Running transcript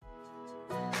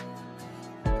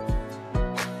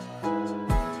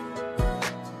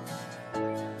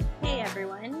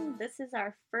is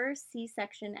our first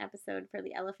C-section episode for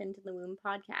the Elephant in the Womb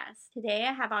podcast. Today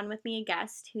I have on with me a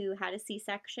guest who had a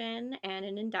C-section and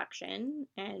an induction,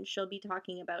 and she'll be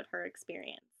talking about her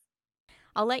experience.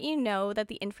 I'll let you know that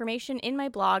the information in my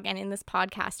blog and in this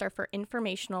podcast are for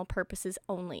informational purposes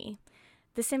only.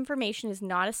 This information is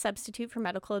not a substitute for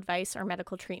medical advice or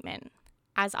medical treatment.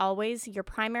 As always, your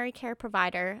primary care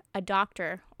provider, a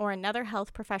doctor, or another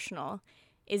health professional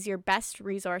is your best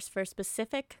resource for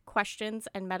specific questions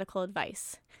and medical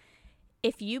advice.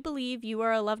 If you believe you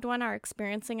or a loved one are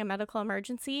experiencing a medical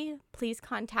emergency, please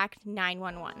contact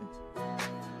 911.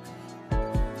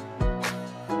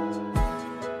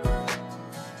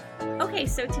 Okay,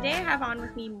 so today I have on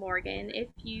with me Morgan. If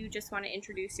you just want to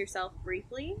introduce yourself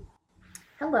briefly.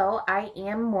 Hello, I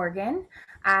am Morgan.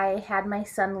 I had my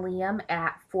son Liam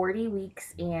at 40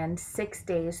 weeks and 6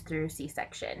 days through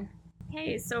C-section.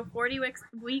 Okay, so 40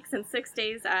 weeks and 6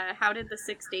 days. How did the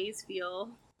 6 days feel?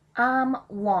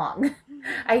 Long.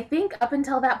 I think up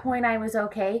until that point I was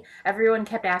okay. Everyone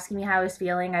kept asking me how I was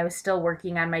feeling. I was still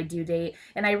working on my due date,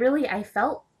 and I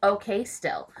felt okay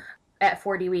still at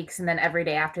 40 weeks, and then every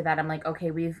day after that I'm like,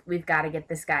 okay, we've got to get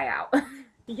this guy out.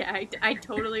 Yeah, I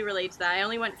totally relate to that. I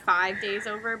only went 5 days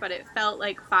over, but it felt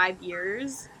like 5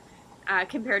 years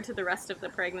compared to the rest of the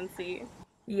pregnancy.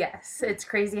 Yes, it's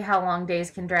crazy how long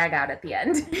days can drag out at the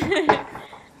end.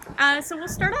 So we'll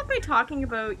start off by talking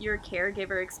about your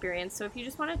caregiver experience. So if you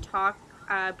just want to talk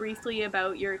briefly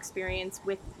about your experience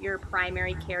with your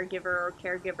primary caregiver or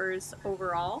caregivers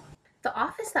overall. The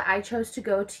office that I chose to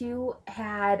go to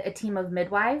had a team of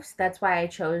midwives. That's why I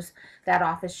chose that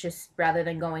office just rather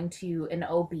than going to an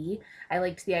OB. I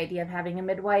liked the idea of having a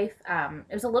midwife.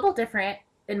 It was a little different,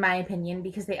 in my opinion,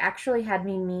 because they actually had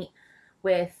me meet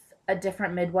with a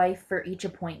different midwife for each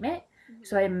appointment. Mm-hmm.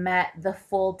 So I met the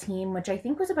full team, which I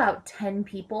think was about 10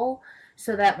 people,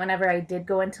 so that whenever I did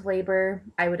go into labor,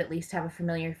 I would at least have a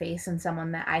familiar face and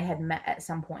someone that I had met at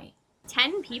some point.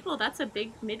 10 people? That's a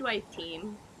big midwife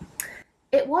team.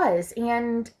 It was,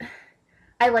 and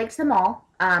I liked them all.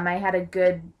 I had a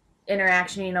good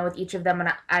interaction, with each of them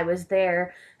when I was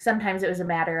there. Sometimes it was a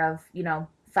matter of,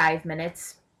 5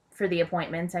 minutes for the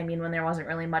appointments. I mean, when there wasn't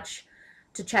really much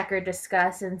to check or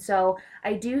discuss. And so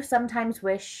I do sometimes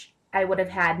wish I would have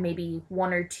had maybe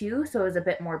one or two, so it was a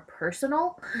bit more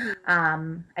personal.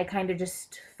 Mm-hmm. I kind of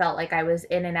just felt like I was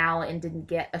in and out and didn't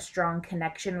get a strong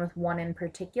connection with one in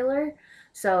particular.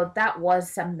 So that was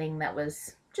something that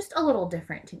was just a little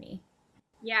different to me.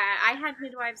 Yeah, I had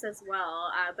midwives as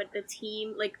well, but the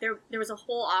team, there was a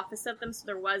whole office of them, so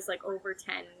there was, over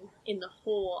 10 in the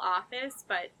whole office,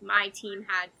 but my team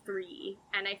had 3,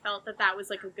 and I felt that was,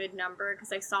 a good number,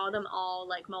 because I saw them all,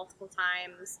 multiple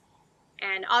times,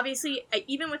 and obviously,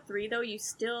 even with 3, though, you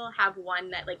still have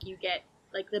one that, you get,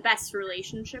 the best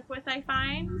relationship with, I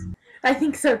find. I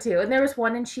think so, too, and there was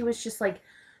one, and she was just,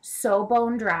 so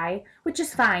bone dry, which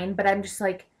is fine, but I'm just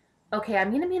okay, I'm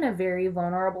going to be in a very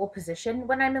vulnerable position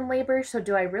when I'm in labor, so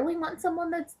do I really want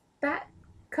someone that's that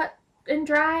cut and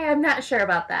dry? I'm not sure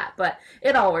about that, but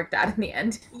it all worked out in the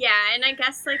end. Yeah, and I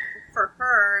guess, for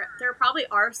her, there probably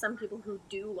are some people who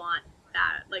do want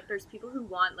that. There's people who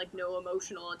want, no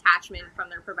emotional attachment from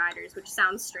their providers, which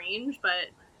sounds strange, but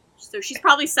so she's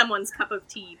probably someone's cup of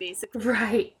tea, basically.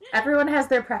 Right. Everyone has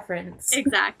their preference.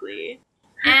 Exactly.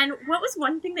 And what was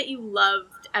one thing that you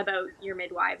loved about your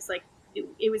midwives?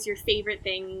 It was your favorite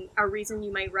thing, a reason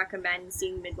you might recommend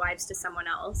seeing midwives to someone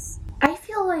else? I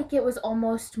feel like it was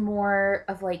almost more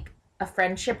of a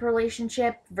friendship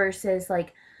relationship versus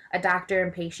a doctor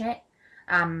and patient.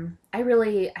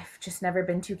 I've just never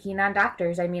been too keen on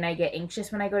doctors. I mean, I get anxious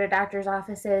when I go to doctor's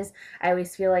offices. I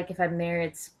always feel like if I'm there,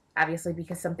 it's obviously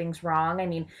because something's wrong. I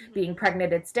mean, being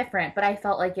pregnant, it's different, but I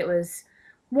felt like it was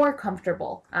more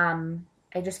comfortable.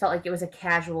 I just felt like it was a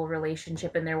casual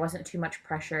relationship and there wasn't too much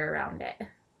pressure around it.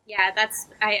 Yeah,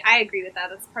 I agree with that.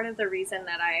 That's part of the reason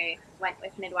that I went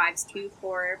with midwives too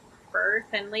for birth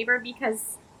and labor,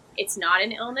 because it's not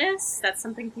an illness. That's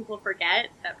something people forget,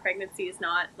 that pregnancy is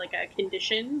not a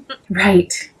condition.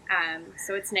 Right.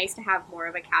 So it's nice to have more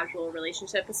of a casual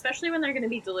relationship, especially when they're going to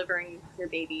be delivering your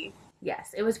baby.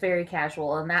 Yes, it was very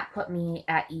casual, and that put me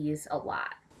at ease a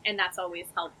lot. And that's always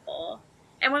helpful.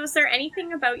 And was there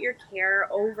anything about your care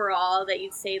overall that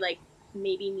you'd say,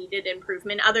 maybe needed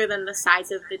improvement, other than the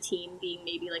size of the team being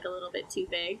maybe, a little bit too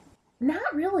big?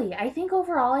 Not really. I think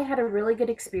overall I had a really good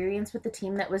experience with the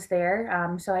team that was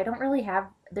there. So I don't really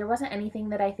there wasn't anything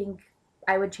that I think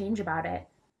I would change about it.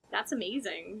 That's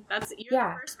amazing. You're the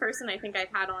Yeah. first person I think I've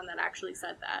had on that actually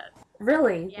said that.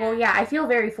 Really? Well, Yeah. yeah, I feel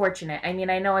very fortunate. I mean,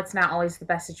 I know it's not always the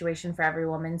best situation for every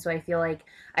woman, so I feel like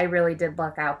I really did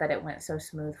luck out that it went so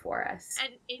smooth for us.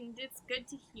 And it's good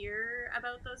to hear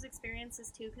about those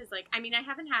experiences too, because like I mean I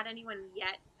haven't had anyone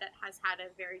yet that has had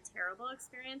a very terrible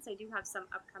experience. I do have some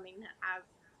upcoming that have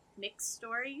mixed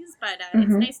stories, but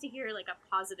it's Hmm. nice to hear like a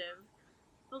positive,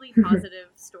 fully positive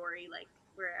story, like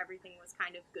where everything was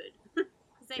kind of good.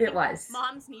 Because I It think was.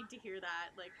 moms need to hear that.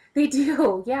 Like, They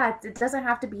do. Yeah, it doesn't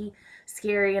have to be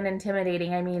scary and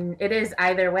intimidating. I mean, it is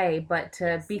either way, but to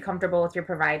yes, be comfortable with your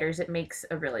providers, it makes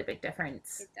a really big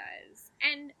difference. it does.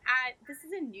 And this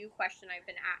is a new question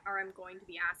or I'm going to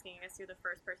be asking. I guess you're the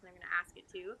first person I'm going to ask it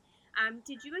to.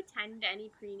 Did you attend any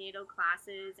prenatal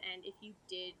classes? And if you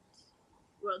did,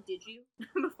 well, did you?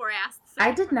 Before I ask the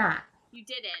I second did question, not. you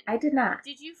didn't. I did not.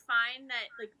 Did you find that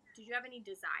like, did you have any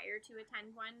desire to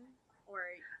attend one, or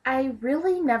I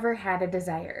really never had a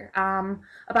desire.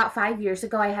 About 5 years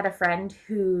ago, I had a friend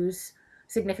whose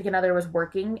significant other was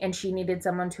working and she needed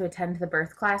someone to attend the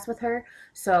birth class with her.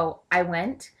 So I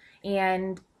went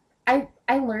and I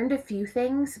learned a few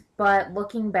things, but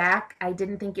looking back, I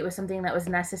didn't think it was something that was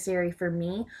necessary for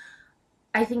me.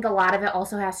 I think a lot of it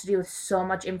also has to do with so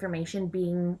much information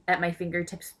being at my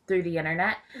fingertips through the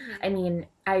internet. mm-hmm. I mean,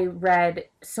 I read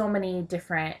so many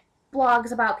different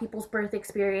blogs about people's birth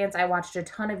experience. I watched a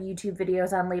ton of YouTube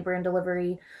videos on labor and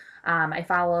delivery. I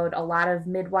followed a lot of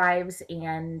midwives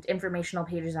and informational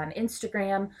pages on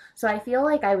Instagram. So I feel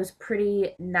like I was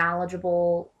pretty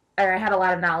knowledgeable, or I had a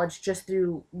lot of knowledge just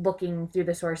through looking through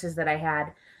the sources that I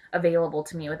had available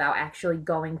to me without actually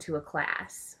going to a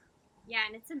class. Yeah,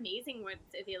 and it's amazing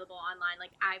what's available online.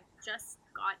 Like I've just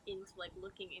got into like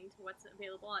looking into what's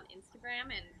available on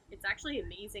Instagram, and it's actually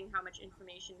amazing how much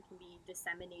information can be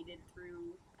disseminated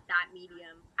through that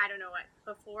medium. I don't know what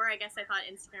before. I guess I thought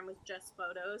Instagram was just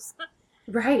photos.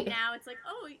 And Right. now it's like,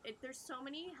 oh, there's so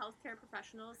many healthcare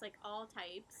professionals, like all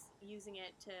types, using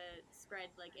it to spread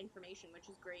like information, which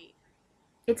is great.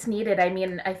 It's needed. I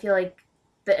mean, I feel like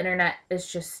the internet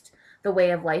is just the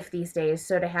way of life these days.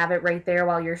 So to have it right there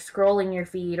while you're scrolling your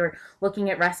feed or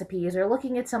looking at recipes or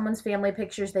looking at someone's family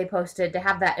pictures they posted, to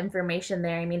have that information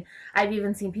there. I mean, I've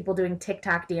even seen people doing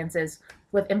TikTok dances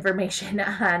with information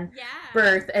on Yeah.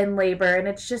 birth and labor, and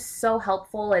it's just so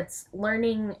helpful. It's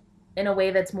learning in a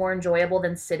way that's more enjoyable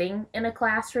than sitting in a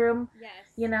classroom, Yes.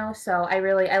 you know? So I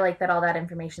like that all that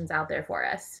information's out there for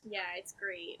us. Yeah, it's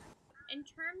great. In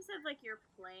terms of like your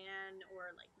plan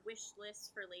or like wish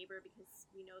list for labor, because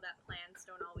we know that plans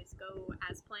don't always go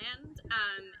as planned,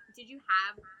 did you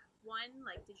have one?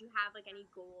 Like, did you have like any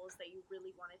goals that you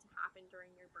really wanted to happen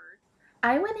during your birth?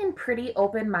 I went in pretty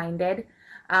open minded.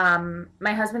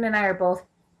 My husband and I are both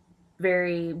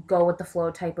very go with the flow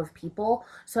type of people,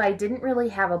 so I didn't really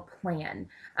have a plan.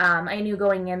 I knew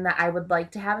going in that I would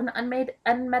like to have an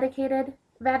unmedicated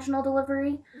vaginal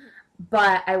delivery, Mm-hmm.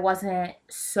 but I wasn't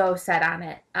so set on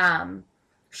it.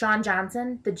 Shawn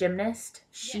Johnson, the gymnast,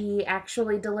 Yes. she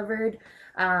actually delivered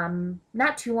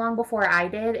not too long before I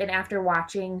did, and after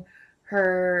watching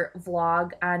her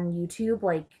vlog on YouTube,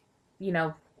 like, you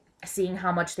know, seeing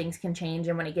how much things can change,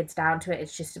 and when it gets down to it,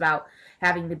 it's just about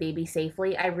having the baby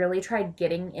safely. I really tried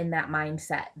getting in that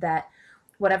mindset that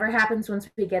whatever happens once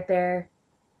we get there,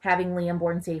 having Liam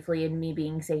born safely and me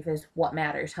being safe is what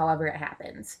matters, however it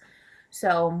happens.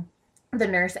 So the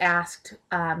nurse asked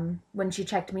when she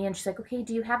checked me, and she's like, okay,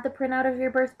 do you have the printout of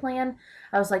your birth plan?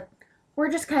 I was like,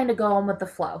 we're just kind of going with the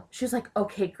flow. She was like,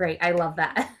 okay, great. I love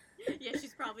that. Yeah,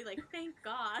 she's probably like, thank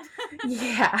God.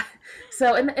 Yeah.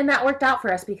 So, and that worked out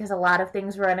for us because a lot of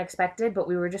things were unexpected, but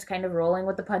we were just kind of rolling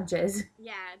with the punches.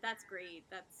 Yeah, that's great.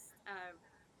 That's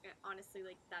honestly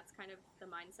like that's kind of the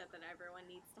mindset that everyone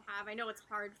needs to have. I know it's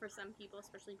hard for some people,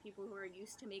 especially people who are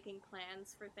used to making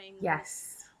plans for things,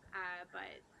 Yes. but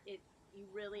you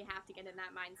really have to get in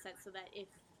that mindset so that if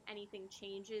anything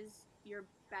changes, you're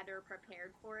better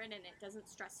prepared for it and it doesn't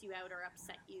stress you out or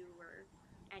upset you or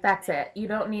That's anything. it. You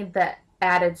don't need the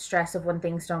added stress of when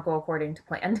things don't go according to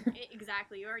plan.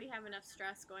 Exactly. You already have enough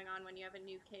stress going on when you have a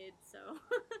new kid, so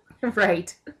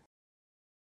Right.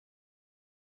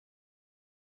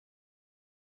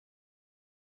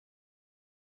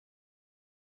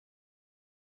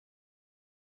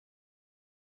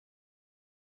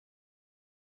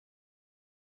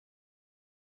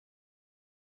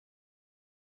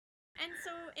 And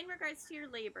so, in regards to your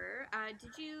labor,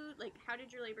 did you like? How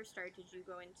did your labor start? Did you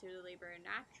go into labor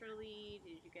naturally?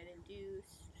 Did you get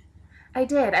induced? I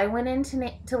did. I went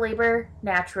into to labor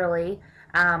naturally.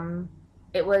 Um,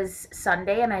 it was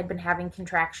Sunday, and I'd been having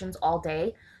contractions all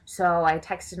day. So I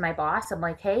texted my boss. I'm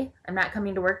like, hey, I'm not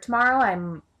coming to work tomorrow.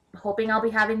 I'm hoping I'll be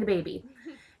having the baby.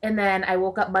 And then I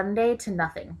woke up Monday to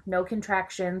nothing. No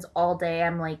contractions all day.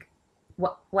 I'm like,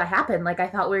 what happened? Like I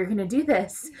thought we were going to do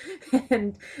this.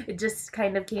 And it just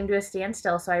kind of came to a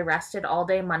standstill. So I rested all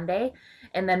day Monday,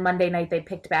 and then Monday night they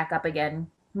picked back up again,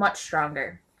 much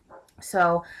stronger.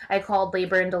 So I called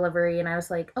labor and delivery, and I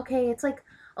was like, okay, it's like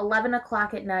 11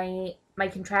 o'clock at night. My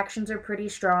contractions are pretty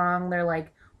strong. They're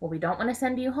like, well, we don't want to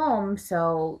send you home,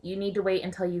 so you need to wait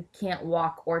until you can't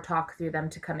walk or talk through them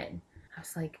to come in. I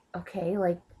was like, okay,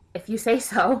 like, if you say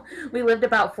so. We lived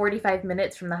about 45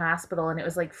 minutes from the hospital, and it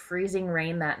was like freezing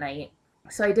rain that night.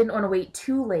 So I didn't want to wait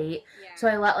too late. Yeah. So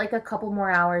I let like a couple more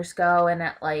hours go, and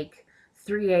at like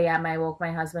 3 a.m., I woke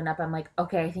my husband up. I'm like,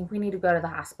 okay, I think we need to go to the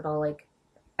hospital. Like,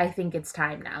 I think it's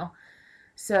time now.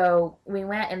 So we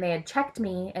went and they had checked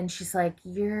me, and she's like,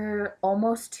 you're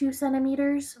almost 2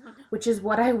 centimeters, which is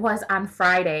what I was on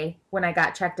Friday when I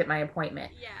got checked at my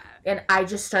appointment. Yeah. And I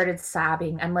just started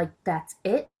sobbing. I'm like, that's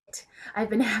it? I've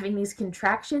been having these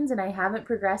contractions and I haven't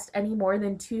progressed any more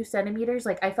than 2 centimeters.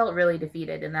 Like, I felt really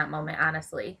defeated in that moment,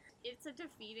 honestly. It's a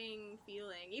defeating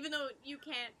feeling, even though you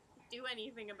can't do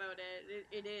anything about it.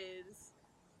 It is.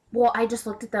 Well, I just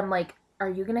looked at them like, are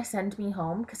you going to send me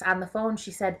home? Because on the phone,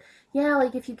 she said, yeah,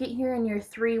 like if you get here and you're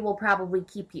 3, we'll probably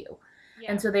keep you.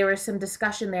 Yeah. And so there was some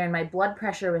discussion there, and my blood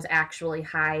pressure was actually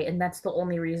high, and that's the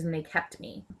only reason they kept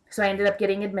me. So I ended up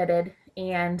getting admitted,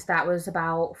 and that was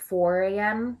about 4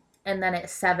 a.m. And then at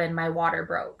 7, my water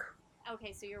broke.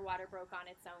 Okay, so your water broke on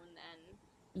its own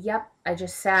then. Yep, I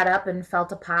just sat up and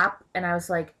felt a pop, and I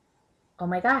was like, oh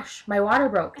my gosh, my water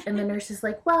broke. And the nurse is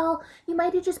like, well, you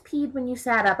might have just peed when you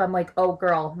sat up. I'm like, oh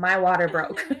girl, my water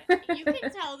broke. You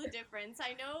can tell the difference.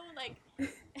 I know, like,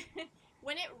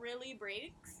 when it really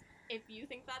breaks, if you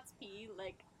think that's pee,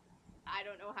 like, I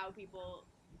don't know how people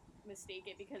mistake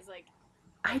it because, like,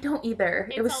 I don't either.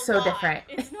 It was a so lot. different.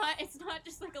 It's not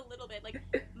just like a little bit. Like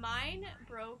mine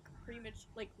broke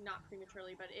not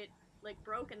prematurely, but it like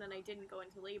broke and then I didn't go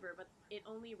into labor, but it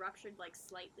only ruptured like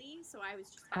slightly, so I was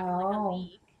just having like a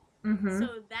leak. Mm-hmm. So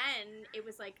then it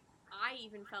was like I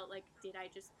even felt like, did I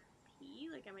just pee?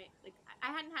 Like am I like I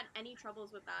hadn't had any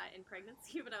troubles with that in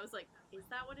pregnancy, but I was like, is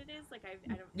that what it is? Like I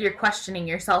don't know. You're questioning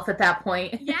yourself at that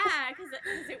point. Yeah, because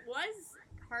it was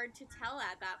hard to tell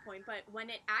at that point, but when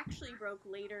it actually broke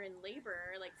later in labor,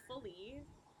 like fully,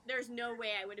 there's no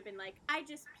way I would have been like, I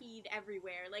just peed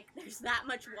everywhere. Like, there's that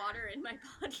much water in my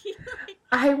body. Like,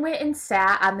 I went and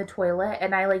sat on the toilet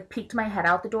and I like peeked my head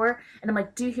out the door and I'm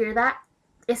like, do you hear that?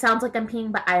 It sounds like I'm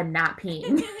peeing, but I am not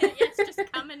peeing. It's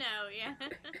just coming out, yeah.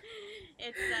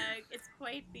 It's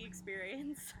quite the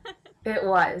experience. It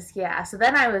was, yeah. So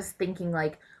then I was thinking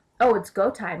like, oh, it's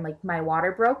go time. Like my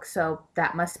water broke, so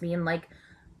that must mean like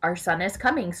our son is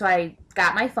coming. So I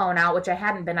got my phone out, which I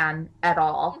hadn't been on at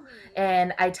all. Mm-hmm.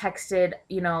 And I texted,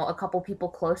 a couple people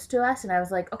close to us. And I was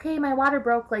like, okay, my water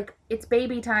broke. Like, it's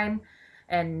baby time.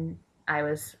 And I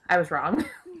was wrong.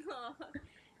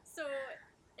 So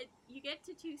you get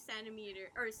to 2 centimeters,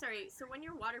 or sorry, so when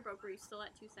your water broke, were you still at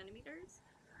 2 centimeters?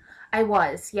 I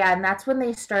was, yeah. And that's when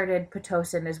they started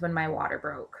Pitocin, is when my water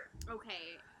broke.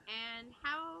 Okay. And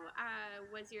how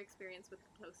was your experience with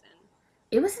Pitocin?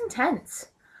 It was intense.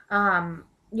 I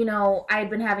had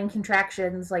been having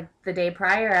contractions like the day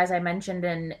prior, as I mentioned,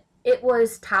 and it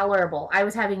was tolerable. I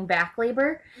was having back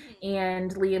labor,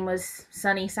 and Liam was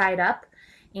sunny side up,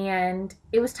 and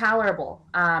it was tolerable.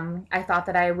 I thought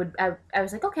that I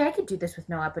was like, okay, I could do this with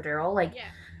no epidural. Like,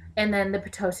 yeah. And then the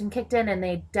Pitocin kicked in, and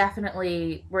they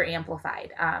definitely were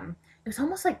amplified. It was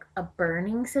almost like a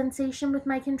burning sensation with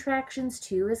my contractions,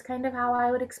 too, is kind of how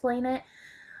I would explain it.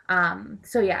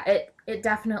 So yeah, it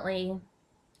definitely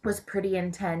was pretty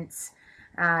intense.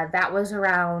 That was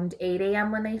around 8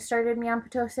 a.m. when they started me on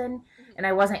Pitocin, and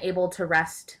I wasn't able to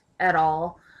rest at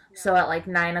all. No. So at like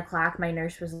 9 o'clock, my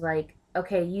nurse was like,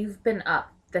 okay, you've been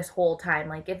up this whole time.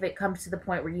 Like, if it comes to the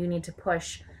point where you need to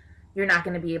push, you're not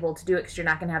going to be able to do it because you're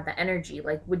not going to have the energy.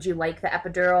 Like, would you like the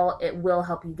epidural? It will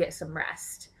help you get some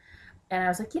rest. And I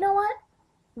was like, you know what?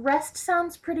 Rest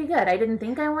sounds pretty good. I didn't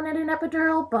think I wanted an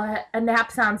epidural, but a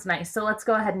nap sounds nice. So let's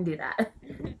go ahead and do that.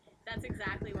 That's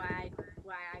exactly why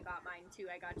I got mine too.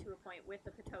 I got to a point with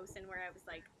the Pitocin where I was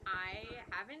like, I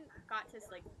haven't got to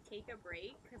like take a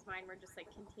break because mine were just like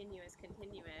continuous.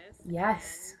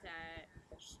 Yes. And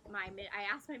I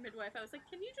asked my midwife, I was like,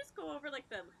 can you just go over like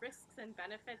the risks and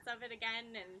benefits of it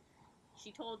again? And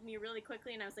she told me really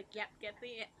quickly, and I was like, yep, get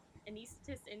the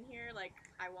anesthetist in here. Like,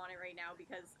 I want it right now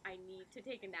because I need to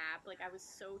take a nap. Like, I was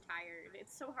so tired.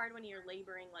 It's so hard when you're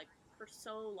laboring like for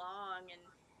so long, and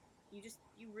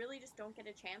you really just don't get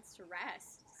a chance to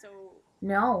rest. So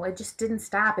No, it just didn't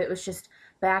stop. It was just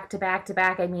back to back to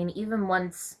back. I mean, even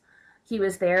once he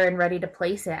was there and ready to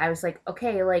place it, I was like,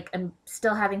 okay, like I'm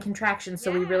still having contractions,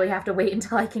 so we really yeah. have to wait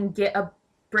until I can get a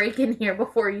break in here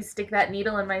before you stick that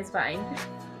needle in my spine.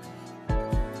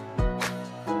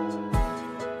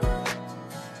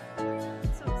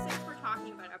 So since we're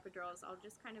talking about epidurals, I'll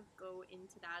just kind of go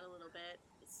into that a little bit.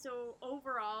 So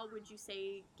overall, would you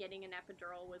say getting an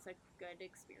epidural was a good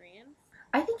experience?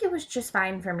 I think it was just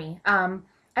fine for me.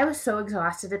 I was so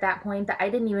exhausted at that point that I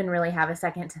didn't even really have a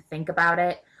second to think about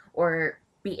it or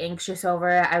be anxious over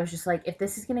it. I was just like, if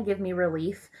this is going to give me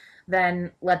relief,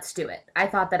 then let's do it. I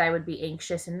thought that I would be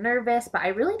anxious and nervous, but I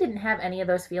really didn't have any of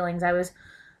those feelings. I was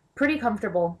pretty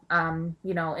comfortable, in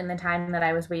the time that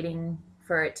I was waiting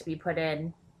for it to be put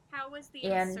in. How was the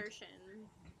And insertion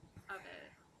of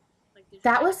it? Like, did you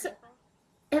that find it was, painful?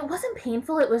 it wasn't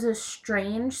painful. It was a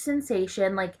strange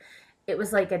sensation. Like, it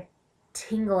was like a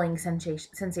tingling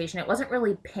sensation. It wasn't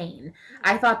really pain.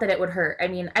 I Mm-hmm. thought that it would hurt. I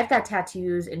mean, I've got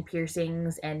tattoos and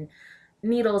piercings, and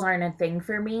needles aren't a thing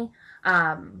for me.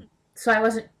 Um, so I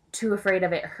wasn't too afraid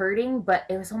of it hurting, but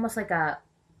it was almost like a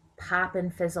pop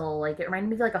and fizzle. Like, it reminded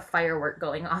me of like a firework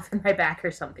going off in my back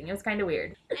or something. It was kind of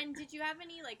weird. And did you have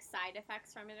any like side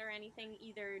effects from it or anything,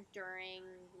 either during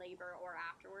labor or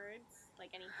afterwards?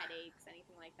 Like any headaches,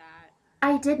 anything like that?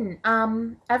 I didn't.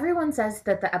 Everyone says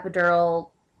that the epidural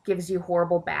gives you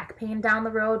horrible back pain down the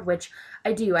road, which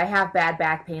I do. I have bad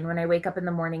back pain. When I wake up in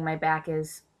the morning, my back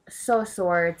is so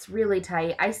sore. It's really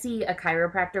tight. I see a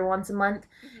chiropractor once a month,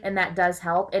 Mm-hmm. and that does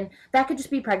help. And that could just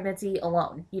be pregnancy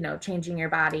alone, changing your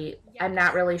body. I'm not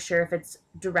Yes. really sure if it's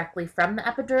directly from the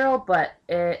epidural, but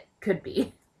it could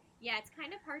be. Yeah, it's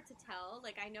kind of hard to tell.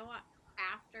 Like I know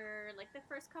after like the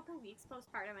first couple weeks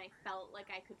postpartum, I felt like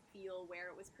I could feel where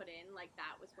it was put in. Like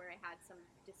that was where I had some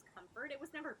discomfort. It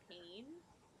was never pain,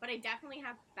 but I definitely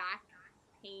have back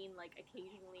pain like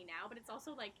occasionally now. But it's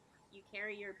also like you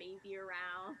carry your baby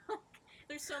around.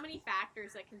 There's so many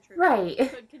factors that Right.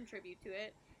 could contribute to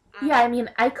it. Yeah, I mean,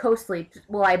 I co-sleep.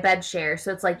 Well, I bed share,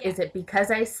 so it's like, Yeah, is it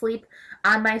because I sleep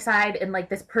on my side in like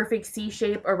this perfect C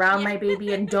shape around yeah. my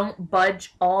baby and don't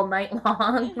budge all night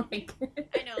long? Like,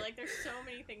 I know, like there's so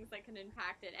many things that can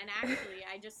impact it. And actually,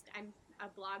 I'm a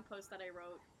blog post that I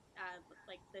wrote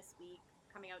like this week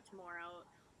coming out tomorrow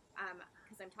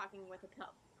because I'm talking with a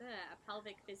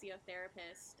pelvic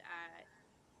physiotherapist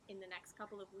in the next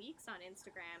couple of weeks on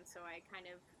Instagram. So I kind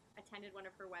of attended one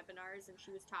of her webinars and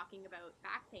she was talking about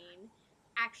back pain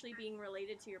actually being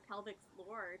related to your pelvic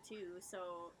floor too.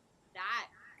 So that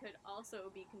could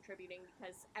also be contributing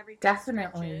because everything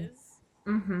definitely. stretches,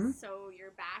 Mm-hmm. so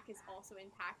your back is also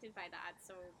impacted by that.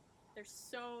 So there's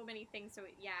so many things. So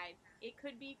yeah, it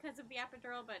could be because of the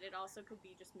epidural, but it also could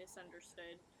be just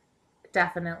misunderstood.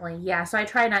 Definitely. Yeah, so I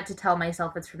try not to tell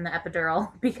myself it's from the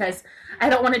epidural Yeah. because I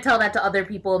don't want to tell that to other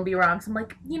people and be wrong. So I'm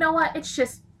like, you know what? It's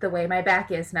just the way my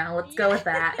back is now. Let's go Yeah. with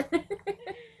that.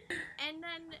 And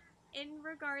then in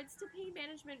regards to pain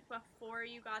management before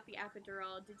you got the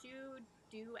epidural, did you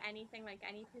do anything like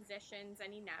any positions,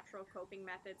 any natural coping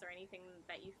methods or anything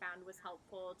that you found was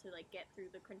helpful to like get through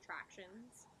the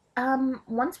contractions?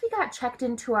 Once we got checked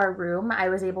into our room, I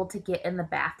was able to get in the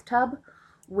bathtub,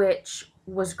 which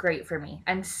was great for me.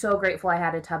 I'm so grateful I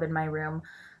had a tub in my room.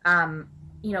 Um,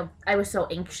 I was so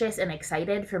anxious and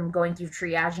excited from going through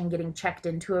triage and getting checked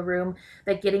into a room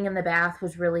that getting in the bath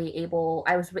was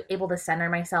I was able to center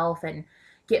myself and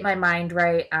get my mind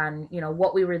right on,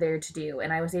 what we were there to do.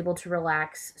 And I was able to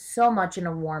relax so much in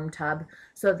a warm tub.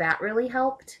 So that really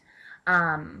helped.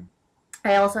 Um,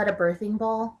 I also had a birthing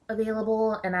ball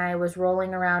available and I was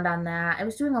rolling around on that. I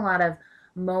was doing a lot of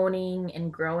moaning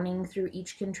and groaning through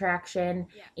each contraction,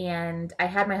 Yeah. and I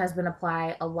had my husband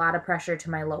apply a lot of pressure to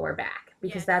my lower back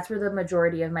because Yes. that's where the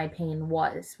majority of my pain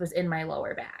was in my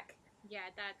lower back.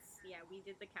 Yeah, we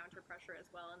did the counter pressure as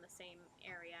well in the same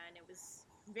area, and it was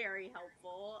very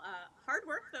helpful. Hard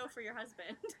work though for your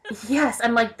husband. Yes,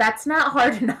 I'm like, that's not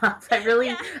hard enough.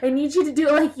 Yeah, I need you to do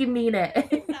it like you mean it.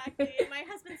 exactly. And my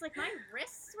husband's like, my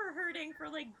wrists were hurting for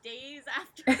like days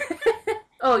after.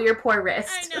 Oh, your poor I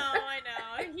wrist. know, I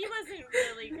know. He wasn't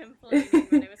really complaining,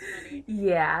 but it was funny.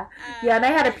 Yeah. Yeah, and I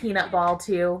had a peanut ball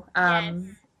too. Yes.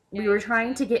 Yeah, We I were used trying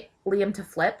that. to get Liam to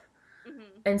flip, Hmm.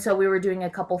 and so we were doing a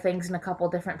couple things in a couple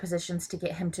different positions to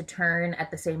get him to turn at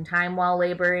the same time while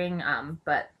laboring,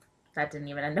 but that didn't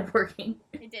even end up working.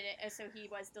 It did it. So he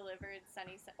was delivered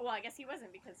sunny side. Well, I guess he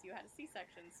wasn't because you had a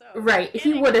C-section. So Right, he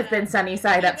getting would have that, been sunny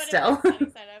side he up would have still. been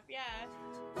sunny side up.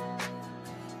 Yeah.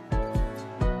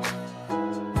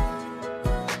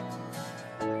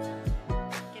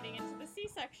 Getting into the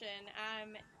C-section.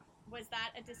 was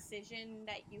that a decision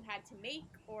that you had to make,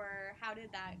 or how did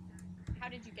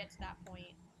you get to that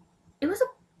point? It was a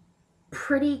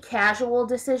pretty casual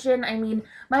decision. I mean,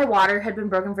 my water had been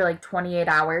broken for like 28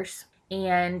 hours.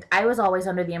 And I was always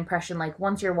under the impression, like,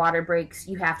 once your water breaks,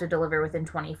 you have to deliver within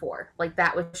 24. Like,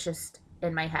 that was just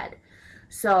in my head.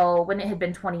 So when it had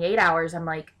been 28 hours, I'm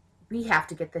like, we have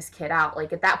to get this kid out.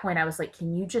 Like, at that point, I was like,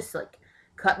 can you just, like,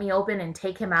 cut me open and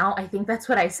take him out? I think that's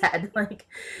what I said. Like,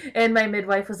 and my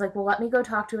midwife was like, well, let me go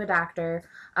talk to a doctor,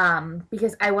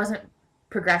 because I wasn't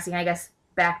progressing, I guess,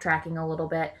 backtracking a little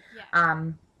bit. Yeah.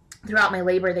 Throughout my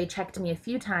labor, they checked me a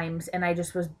few times, and I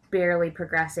just was barely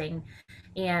progressing.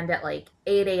 And at like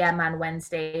 8 a.m. on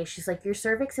Wednesday, she's like, your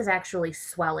cervix is actually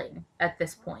swelling at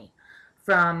this point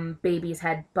from baby's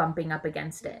head bumping up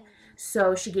against it.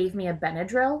 So she gave me a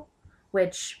Benadryl,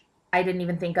 which I didn't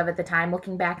even think of at the time.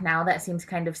 Looking back now, that seems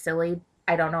kind of silly.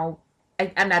 I don't know.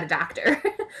 I'm not a doctor.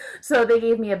 So they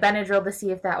gave me a Benadryl to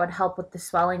see if that would help with the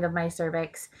swelling of my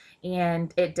cervix,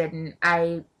 and it didn't.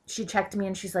 She checked me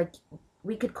and she's like,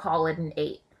 we could call it an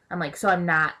 8. I'm like, so I'm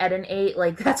not at an 8?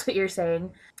 Like, that's what you're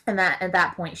saying? And that at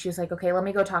that point, she was like, okay, let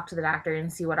me go talk to the doctor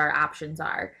and see what our options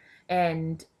are.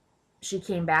 And she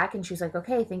came back and she was like,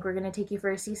 okay, I think we're going to take you for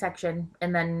a C-section.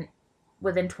 And then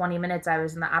within 20 minutes, I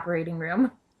was in the operating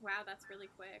room. Wow, that's really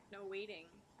quick. No waiting.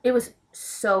 It was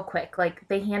so quick. Like,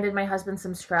 they handed my husband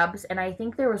some scrubs, and I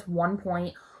think there was one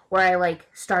point where I, like,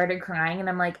 started crying, and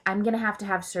I'm like, I'm going to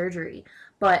have surgery.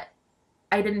 But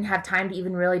I didn't have time to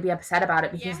even really be upset about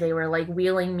it because they were, like,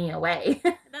 wheeling me away.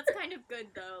 That's kind of good,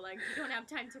 though. Like, you don't have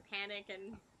time to panic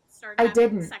and start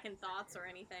having second thoughts or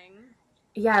anything.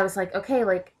 Yeah, I was like, okay,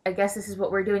 like, I guess this is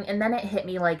what we're doing. And then it hit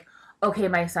me like, okay,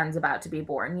 my son's about to be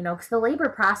born, you know, because the labor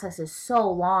process is so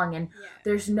long, and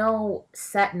there's no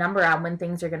set number on when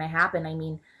things are going to happen. I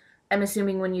mean, I'm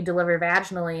assuming when you deliver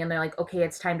vaginally and they're like, okay,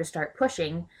 it's time to start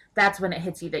pushing, that's when it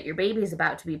hits you that your baby's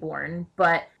about to be born.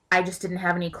 But I just didn't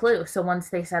have any clue. So once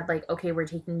they said, like, okay, we're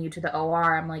taking you to the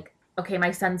OR, I'm like, okay, my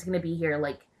son's going to be here,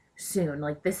 like, soon.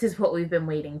 Like, this is what we've been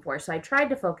waiting for. So I tried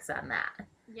to focus on that.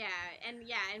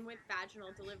 And with vaginal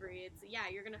delivery, it's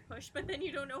you're gonna push, but then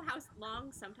you don't know how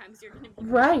long sometimes you're gonna be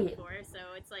pushing for. So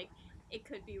it's like it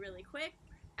could be really quick.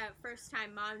 At first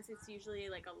time moms, it's usually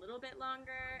like a little bit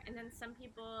longer, and then some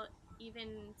people, even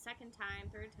second time,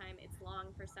 third time, it's long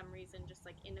for some reason, just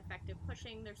like ineffective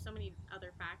pushing. There's so many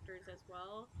other factors as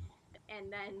well.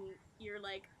 And then you're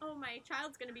like, oh, my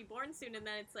child's going to be born soon. And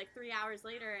then it's like 3 hours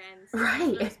later,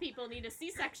 and those people need a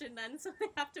C-section then, so they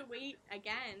have to wait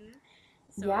again.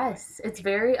 So, yes, it's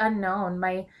very unknown.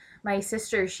 My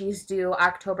sister, she's due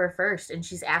October 1st, and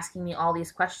she's asking me all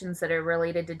these questions that are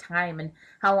related to time and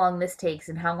how long this takes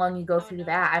and how long you go through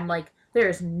that. I'm like,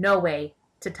 there's no way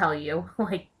to tell you.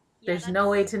 Like, there's no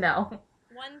way to know.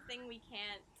 One thing we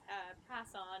can't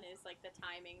pass on is like the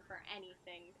timing for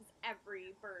anything, because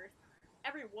every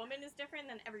woman is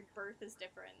different, and every birth is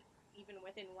different, even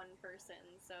within one person.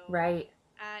 So right.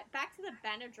 Back to the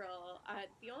Benadryl,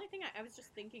 the only thing I was just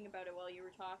thinking about it while you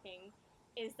were talking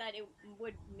is that it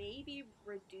would maybe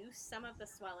reduce some of the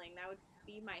swelling. That would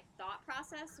be my thought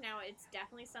process. Now, it's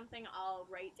definitely something I'll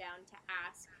write down to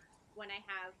ask when I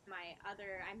have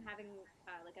I'm having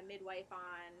like a midwife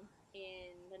on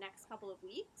in the next couple of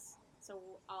weeks. So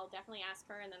I'll definitely ask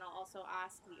her, and then I'll also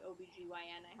ask the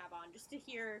OBGYN I have on just to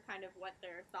hear kind of what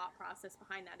their thought process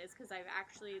behind that is, because I've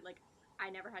actually, like,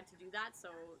 I never had to do that, so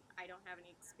I don't have any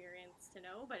experience to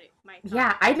know, but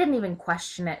I didn't even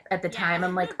question it at the time.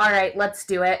 I'm like, all right, let's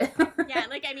do it.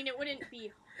 Like, I mean, it wouldn't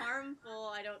be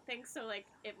harmful, I don't think, so, like,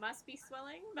 it must be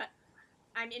swelling, but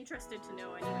I'm interested to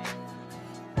know anyway.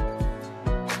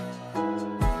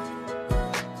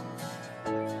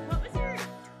 What was your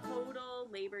total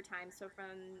labor time? So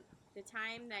from the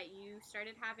time that you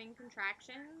started having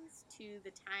contractions to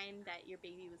the time that your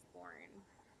baby was born?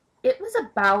 It was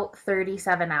about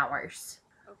 37 hours.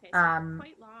 Okay, so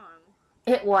quite long.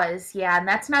 It was, yeah, and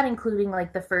that's not including,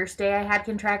 like, the first day I had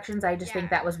contractions. I just think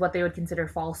that was what they would consider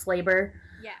false labor.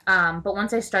 Yeah. But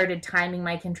once I started timing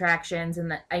my contractions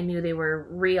and that I knew they were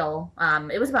real,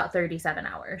 it was about 37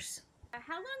 hours.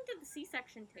 How long did the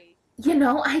C-section take? You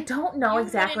know, I don't know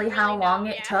exactly how long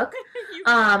it took. You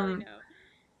really know.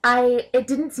 It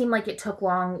didn't seem like it took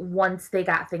long once they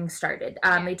got things started.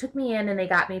 They took me in and they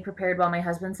got me prepared while my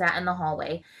husband sat in the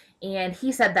hallway. And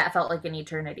he said that felt like an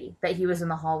eternity, that he was in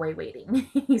the hallway waiting.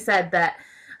 He said that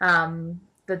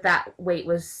that wait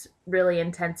was really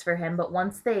intense for him. But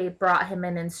once they brought him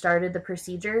in and started the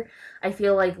procedure, I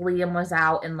feel like Liam was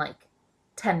out in like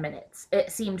 10 minutes.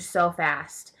 It seemed so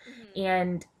fast. Mm-hmm.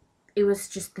 And it was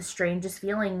just the strangest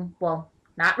feeling. Well,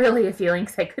 not really a feeling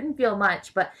because I couldn't feel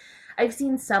much, but I've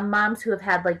seen some moms who have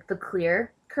had like the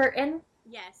clear curtain,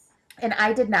 Yes. and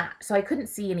I did not, so I couldn't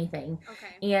see anything.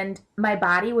 Okay. And my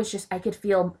body was just, I could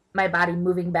feel my body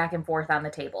moving back and forth on the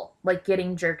table, like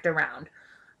getting jerked around,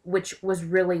 which was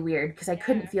really weird because I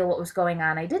couldn't Yeah. feel what was going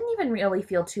on. I didn't even really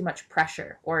feel too much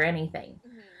pressure or anything.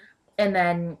 Mhm. And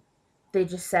then they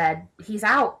just said, he's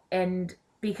out. And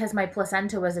because my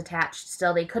placenta was attached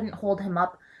still, they couldn't hold him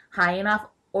up high enough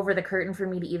over the curtain for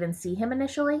me to even see him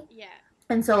initially. Yeah.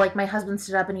 And so, like, my husband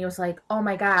stood up and he was like, oh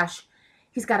my gosh,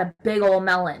 he's got a big old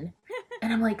melon.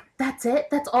 And I'm like, that's it?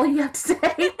 That's all you have to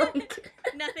say? Like,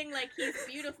 Nothing like he's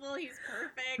beautiful, he's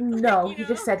perfect, like, no, you he know.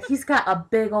 just said, he's got a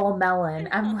big old melon.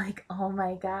 I I'm know. like, oh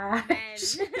my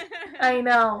gosh. Men. I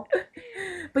know.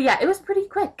 But yeah, it was pretty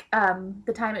quick,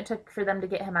 the time it took for them to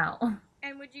get him out.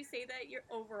 And would you say that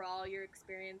your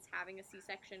experience having a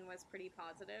C-section was pretty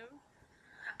positive?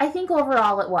 I think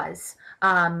overall it was.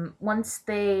 Once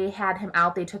they had him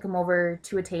out, they took him over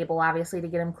to a table, obviously, to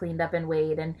get him cleaned up and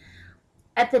weighed. And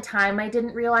at the time, I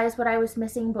didn't realize what I was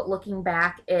missing, but looking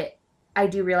back, I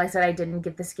do realize that I didn't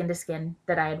get the skin to skin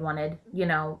that I had wanted. You Mhm.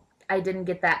 know, I didn't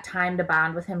get that time to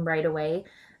bond with him right away.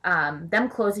 Them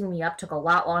closing me up took a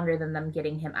lot longer than them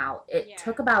getting him out. It Yeah.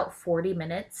 took about 40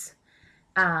 minutes.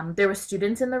 There were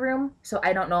students in the room, so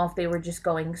I don't know if they were just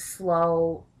going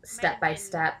slow, Might step have by been,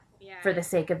 step, for yeah. the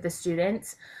sake of the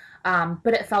students.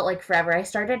 But it felt like forever. I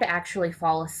started to actually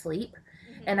fall asleep,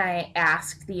 and Mhm. I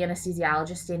asked the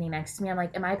anesthesiologist standing next to me, I'm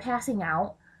like, am I passing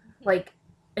out? Mhm. Like,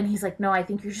 and he's like, no, I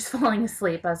think you're just falling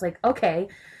asleep. I was like, okay.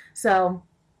 So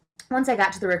once I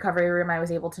got to the recovery room, I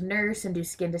was able to nurse and do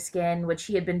skin to skin, which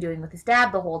he had been doing with his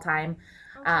dad the whole time.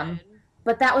 Oh, Um, good.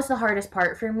 but that was the hardest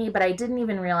part for me, but I didn't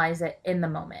even realize it in the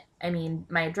moment. I mean,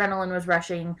 my adrenaline was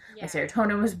rushing, my Yeah.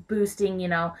 serotonin was boosting, you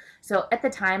know. So at the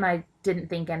time, I didn't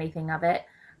think anything of it.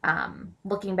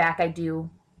 Looking back, I do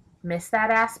miss that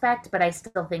aspect, but I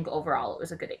still think overall it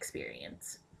was a good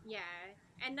experience. Yeah.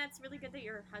 And that's really good that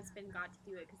your husband got to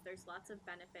do it because there's lots of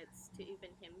benefits to even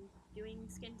him doing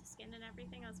skin to skin and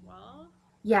everything as well.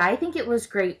 Yeah, I think it was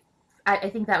great. I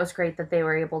think that was great that they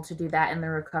were able to do that in the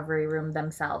recovery room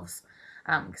themselves.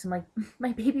 Because I'm like,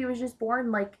 my baby was just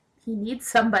born. Like, he needs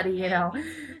somebody, you Yeah, it know?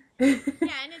 needs.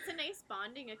 Yeah, and it's a nice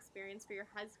bonding experience for your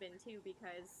husband too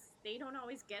because they don't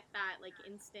always get that like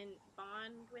instant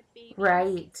bond with babies.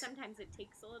 Right. Sometimes it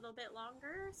takes a little bit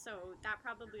longer, so that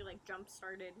probably like jump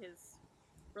started his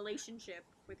relationship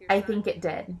with your I think son. it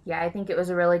did. Yeah, I think it was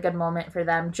a really good moment for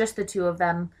them, just the two of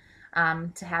them,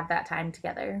 to have that time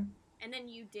together. And then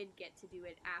you did get to do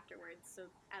it afterwards, so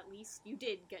at least you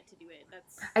did get to do it.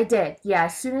 That's I did. Yeah,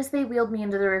 as yeah. soon as they wheeled me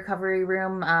into the recovery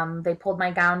room, they pulled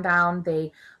my gown down,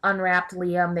 they unwrapped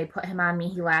Liam, they put him on me,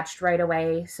 he latched right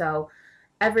away. So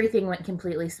everything went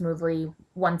completely smoothly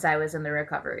once I was in the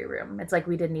recovery room. It's like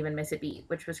we didn't even miss a beat,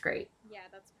 which was great. Yeah,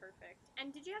 that's perfect.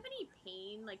 And did you have any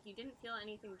pain? Like you didn't feel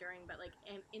anything during, but like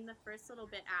in the first little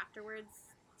bit afterwards,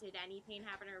 did any pain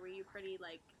happen, or were you pretty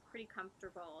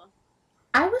comfortable?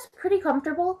 I was pretty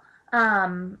comfortable.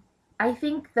 Um, I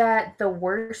think that the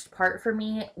worst part for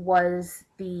me was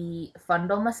the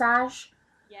fundal massage,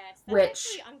 Yes, that's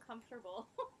actually which, uncomfortable.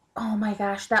 oh my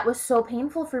gosh, that was so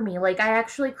painful for me. Like, I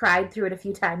actually cried through it a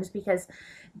few times because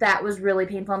that was really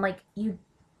painful. I'm like, you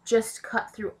just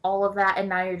cut through all of that and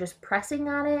now you're just pressing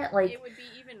on it. It Like, would be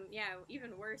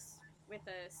even worse with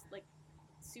the like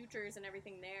sutures and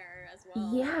everything there as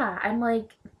well. yeah, I'm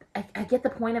like, I get the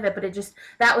point of it, but it just,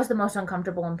 that was the most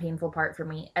uncomfortable and painful part for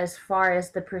me. As far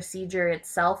as the procedure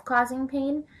itself causing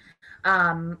pain,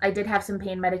 I did have some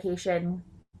pain medication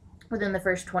within the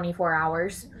first 24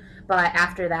 hours, Hmm. but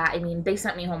after that, I mean, they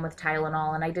sent me home with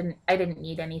Tylenol, and I didn't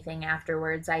need anything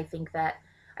afterwards. I think that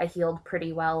I healed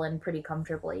pretty well and pretty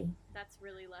comfortably. That's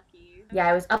really lucky. Yeah,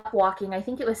 I was up walking. I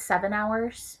think it was 7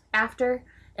 hours after,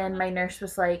 Oh, and my that's good. nurse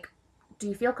was like, "Do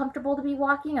you feel comfortable to be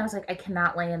walking?" I was like, "I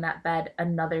cannot lay in that bed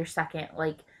another second.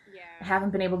 Like, I Yeah.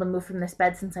 haven't been able to move from this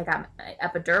bed since I got my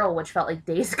epidural, which felt like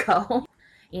days ago."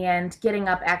 And getting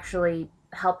up actually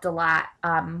helped a lot.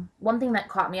 One thing that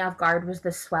caught me off guard was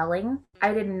the swelling.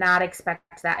 I did not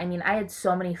expect that. I mean, I had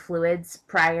so many fluids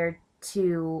prior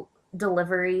to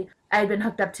delivery. I had been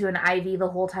hooked up to an IV the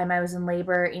whole time I was in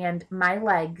labor, and my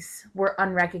legs were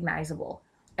unrecognizable.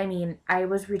 I mean, I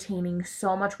was retaining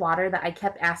so much water that I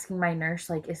kept asking my nurse,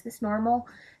 like, is this normal?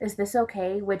 Is this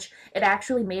okay? Which it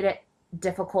actually made it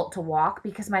difficult to walk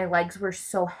because my legs were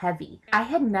so heavy. I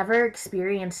had never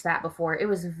experienced that before. It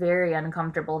was very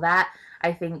uncomfortable. That,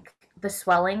 I think, the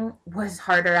swelling was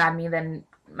harder on me than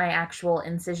my actual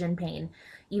incision pain.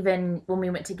 Even when we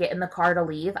went to get in the car to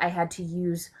leave, I had to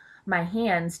use my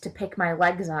hands to pick my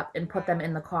legs up and put them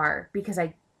in Wow. the car because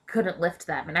I couldn't lift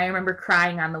them. And I remember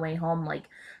crying on the way home, like,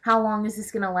 how long is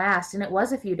this going to last? And it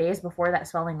was a few days before that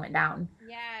swelling went down.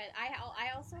 Yeah,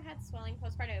 I also had swelling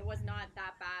postpartum. It was not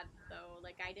that bad though.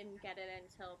 Like I didn't get it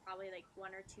until probably like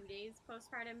 1 or 2 days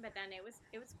postpartum, but then it was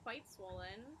quite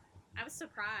swollen. I was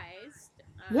surprised.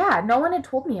 Yeah, no one had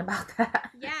told me about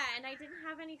that. Yeah, and I didn't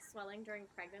have any swelling during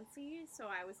pregnancy, so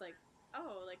I was like,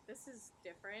 oh, like this is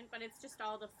different, but it's just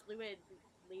all the fluid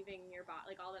leaving your body,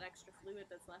 like all that extra fluid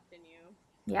that's left in you.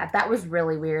 Yeah, that was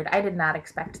really weird. I did not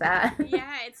expect that.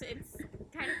 Yeah, it's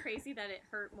kind of crazy that it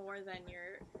hurt more than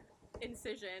your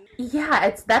incision.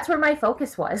 Yeah, that's where my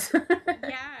focus was.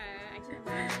 Yeah, I can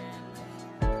imagine.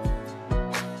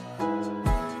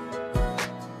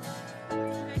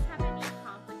 Did you guys have any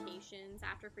complications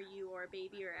after for you or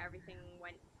baby, or everything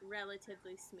went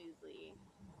relatively smoothly?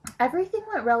 Everything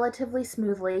went relatively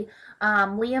smoothly.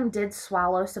 Liam did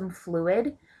swallow some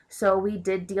fluid, so we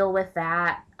did deal with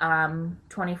that.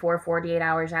 24, 48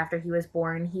 hours after he was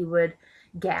born, he would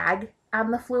gag on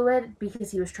the fluid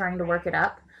because he was trying to work it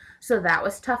up. So that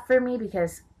was tough for me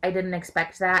because I didn't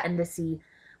expect that, and to see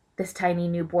this tiny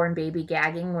newborn baby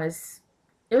gagging it was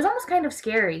almost kind of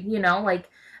scary, like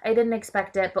I didn't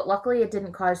expect it, but luckily it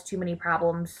didn't cause too many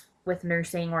problems with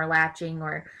nursing or latching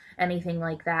or anything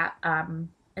like that.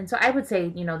 And so I would say,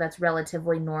 that's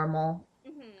relatively normal.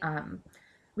 Mm-hmm.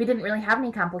 We didn't really have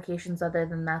any complications other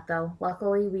than that, though.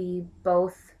 Luckily, we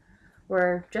both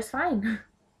were just fine.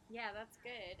 Yeah, that's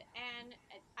good. And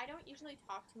I don't usually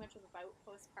talk too much about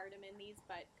postpartum in these,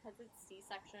 but because it's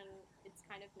C-section, it's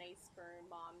kind of nice for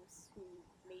moms who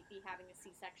may be having a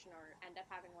C-section or end up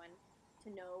having one to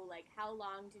know, like, how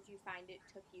long did you find it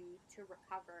took you to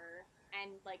recover?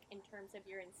 And, like, in terms of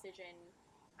your incision,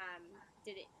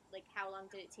 how long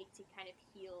did it take to kind of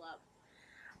heal up?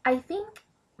 I think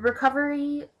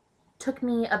recovery took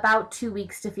me about 2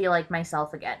 weeks to feel like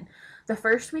myself again. The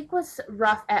first week was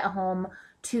rough at home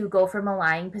to go from a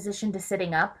lying position to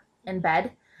sitting up in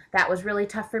bed. That was really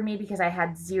tough for me because I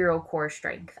had zero core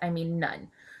strength. I mean, none.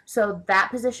 So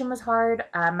that position was hard.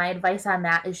 My advice on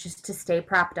that is just to stay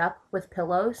propped up with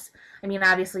pillows. I mean,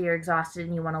 obviously you're exhausted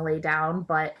and you want to lay down,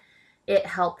 but it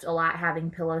helped a lot having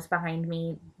pillows behind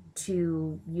me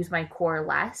to use my core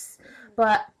less.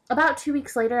 But about 2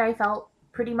 weeks later, I felt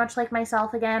pretty much like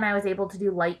myself again. I was able to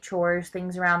do light chores,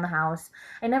 things around the house.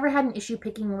 I never had an issue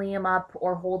picking Liam up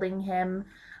or holding him.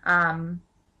 Um,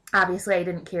 Obviously, I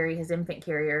didn't carry his infant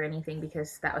carrier or anything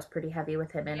because that was pretty heavy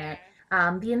with him in Yeah.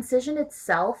 it. The incision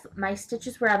itself, my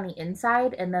stitches were on the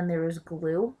inside and then there was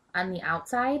glue on the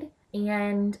outside.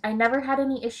 And I never had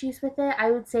any issues with it.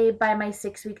 I would say by my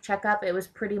 6 week checkup, it was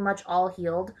pretty much all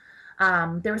healed.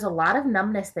 There was a lot of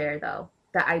numbness there, though,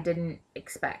 that I didn't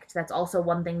expect. That's also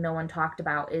one thing no one talked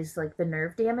about is like the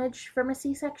nerve damage from a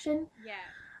C-section. Yeah.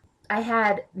 I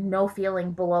had no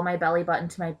feeling below my belly button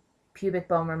to my pubic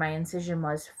bone where my incision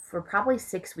was for probably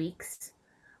 6 weeks.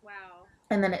 Wow.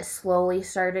 And then it slowly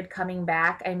started coming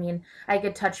back. I mean, I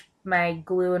could touch my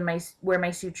glue and where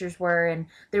my sutures were, and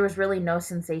there was really no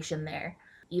sensation there.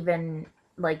 Even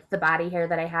like the body hair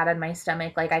that I had on my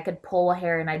stomach, like I could pull a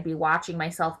hair and I'd be watching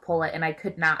myself pull it and I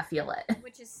could not feel it.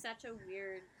 Which is such a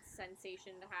weird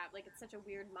sensation to have. Like, it's such a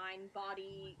weird mind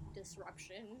body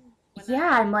disruption.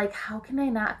 Yeah, I'm like, how can I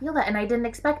not feel that? And I didn't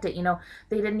expect it.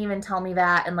 They didn't even tell me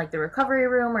that in like the recovery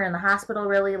room or in the hospital,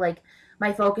 really. Like,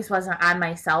 my focus wasn't on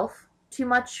myself too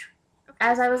much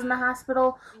as I was in the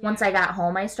hospital. Yeah. Once I got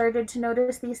home, I started to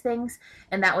notice these things.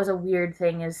 And that was a weird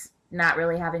thing, is not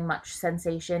really having much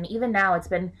sensation. Even now, it's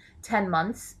been 10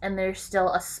 months and there's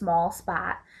still a small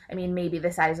spot. I mean, maybe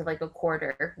the size of like a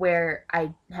quarter where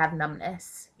I have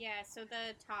numbness. Yeah, so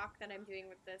the talk that I'm doing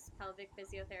with this pelvic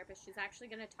physiotherapist, she's actually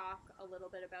going to talk a little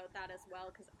bit about that as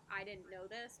well, because I didn't know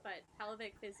this, but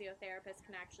pelvic physiotherapists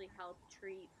can actually help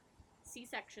treat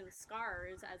C-section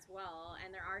scars as well,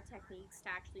 and there are techniques to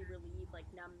actually relieve like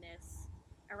numbness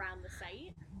around the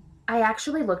site. I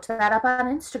actually looked that up on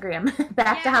Instagram.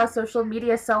 Back to how social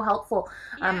media is so helpful.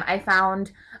 Yeah. I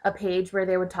found a page where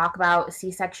they would talk about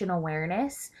C-section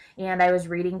awareness, and I was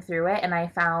reading through it, and I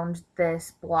found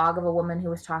this blog of a woman who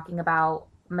was talking about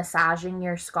massaging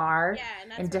your scar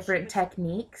and different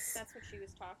techniques. That's what she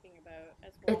was talking about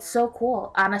as well. It's so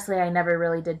cool. Honestly, I never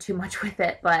really did too much with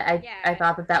it, but I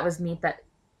thought that was neat that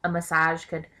a massage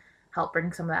could help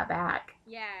bring some of that back.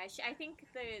 Yeah, I think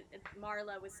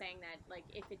Marla was saying that, like,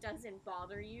 if it doesn't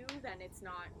bother you, then it's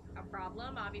not a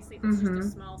problem. Obviously, if it's just a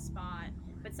small spot,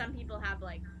 but some people have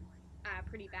like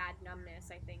pretty bad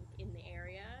numbness, I think, in the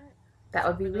area. That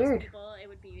would be weird. People, it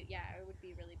would be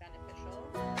really beneficial.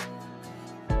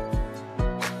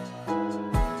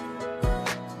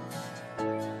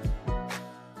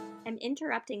 I'm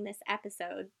interrupting this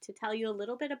episode to tell you a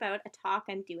little bit about a talk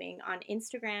I'm doing on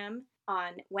Instagram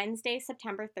on Wednesday,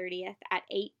 September 30th at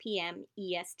 8 p.m.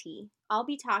 EST. I'll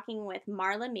be talking with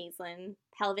Marla Maislin,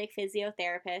 pelvic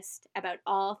physiotherapist, about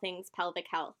all things pelvic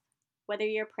health. Whether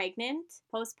you're pregnant,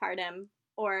 postpartum,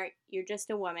 or you're just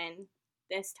a woman,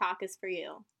 this talk is for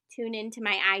you. Tune in to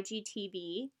my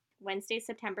IGTV Wednesday,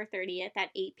 September 30th at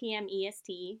 8 p.m.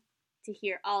 EST to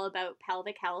hear all about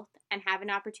pelvic health and have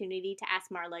an opportunity to ask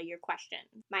Marla your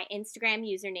questions. My Instagram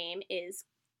username is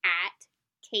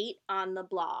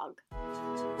 @KateOnTheBlog.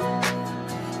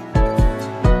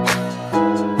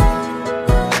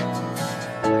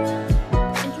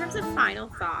 In terms of final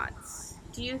thoughts,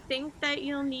 do you think that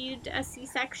you'll need a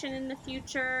C-section in the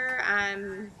future?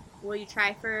 Will you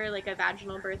try for like a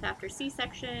vaginal birth after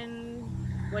C-section?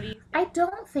 What do you think? I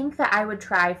don't think that I would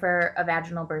try for a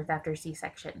vaginal birth after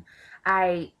C-section.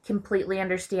 I completely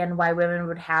understand why women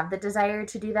would have the desire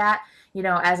to do that. You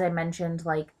know, as I mentioned,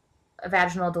 like a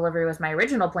vaginal delivery was my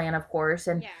original plan, of course,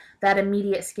 and that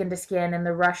immediate skin to skin and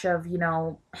the rush of, you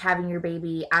know, having your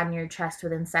baby on your chest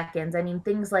within seconds. I mean,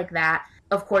 things like that.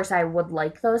 Of course, I would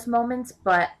like those moments,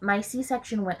 but my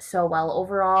C-section went so well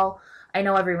overall. I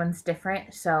know everyone's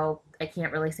different, so I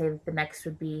can't really say that the next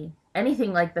would be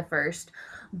anything like the first.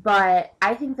 But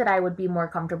I think that I would be more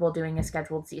comfortable doing a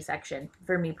scheduled C-section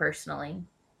for me personally.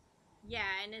 Yeah,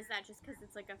 and is that just because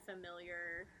it's like a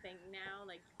familiar thing now?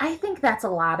 Like, I think that's a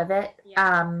lot of it.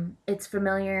 Yeah. It's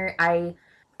familiar. I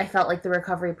felt like the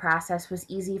recovery process was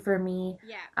easy for me.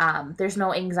 Yeah. There's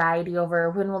no anxiety over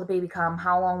when will the baby come,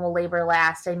 how long will labor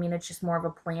last. I mean, it's just more of a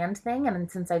planned thing.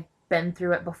 And since I've been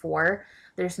through it before,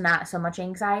 there's not so much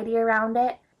anxiety around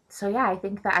it. So yeah, I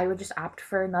think that I would just opt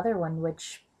for another one,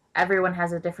 which everyone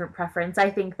has a different preference. I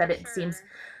think that it seems,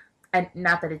 and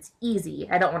not that it's easy.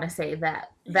 I don't want to say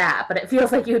that, but it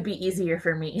feels like it would be easier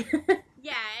for me.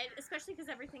 Yeah, especially because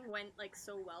everything went like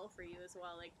so well for you as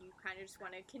well. Like you kind of just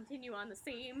want to continue on the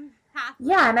same path.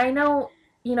 Yeah, and I know,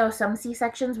 you know, some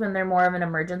C-sections when they're more of an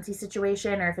emergency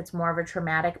situation or if it's more of a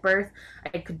traumatic birth,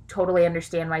 I could totally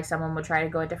understand why someone would try to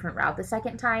go a different route the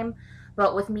second time.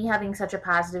 But with me having such a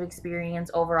positive experience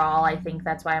overall, I think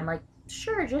that's why I'm like,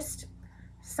 sure, just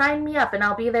sign me up and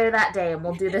I'll be there that day and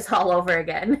we'll do this all over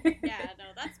again. Yeah, no,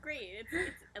 that's great.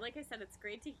 It's like I said, it's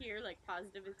great to hear like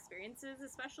positive experiences,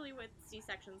 especially with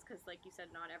C-sections, because like you said,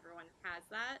 not everyone has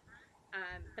that.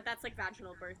 But that's like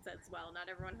vaginal births as well. Not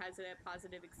everyone has a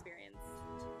positive experience.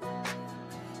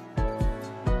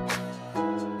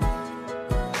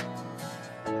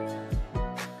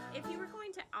 If you were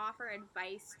going to offer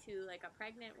advice to like a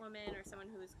pregnant woman or someone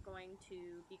who is going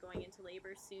to be going into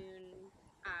labor soon,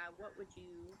 what would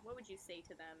you say to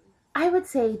them? I would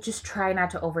say just try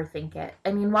not to overthink it.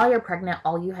 I mean, while you're pregnant,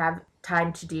 all you have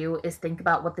time to do is think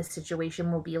about what the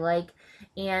situation will be like,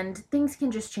 and things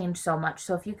can just change so much.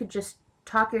 So if you could just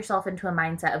talk yourself into a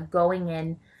mindset of going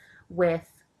in with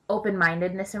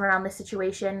open-mindedness around the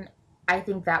situation, I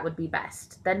think that would be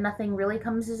best. Then nothing really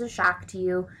comes as a shock to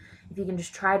you. If you can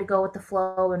just try to go with the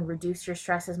flow and reduce your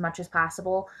stress as much as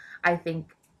possible, I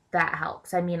think that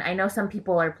helps. I mean, I know some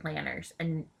people are planners,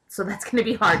 and so that's going to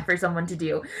be hard for someone to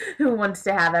do who wants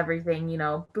to have everything, you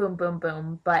know, boom, boom,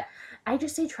 boom. But I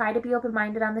just say try to be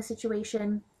open-minded on the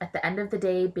situation. At the end of the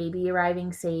day, baby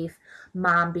arriving safe,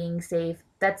 mom being safe,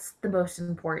 that's the most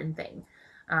important thing.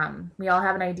 We all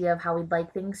have an idea of how we'd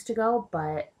like things to go,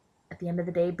 but at the end of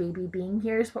the day, baby being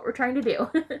here is what we're trying to do.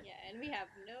 Yeah, and we have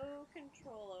no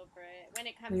control over it when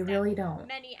it comes we really don't.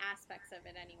 Many aspects of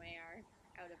it anyway are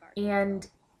out of our control. And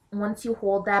once you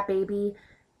hold that baby,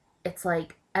 it's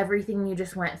like everything you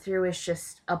just went through is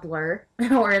just a blur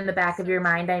or in the back of your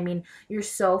mind. I mean, you're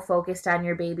so focused on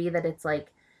your baby that it's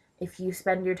like if you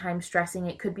spend your time stressing,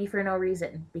 it could be for no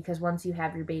reason, because once you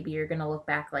have your baby, you're going to look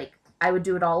back like, I would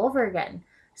do it all over again.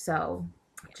 So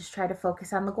just try to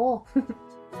focus on the goal.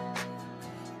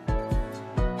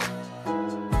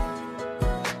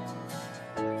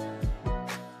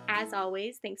 As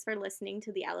always, thanks for listening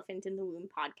to the Elephant in the Womb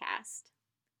podcast.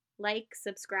 Like,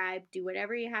 subscribe, do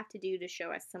whatever you have to do to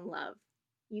show us some love.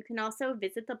 You can also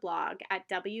visit the blog at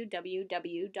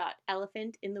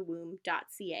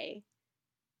www.elephantinthewomb.ca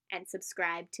and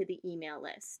subscribe to the email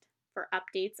list for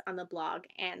updates on the blog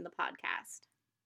and the podcast.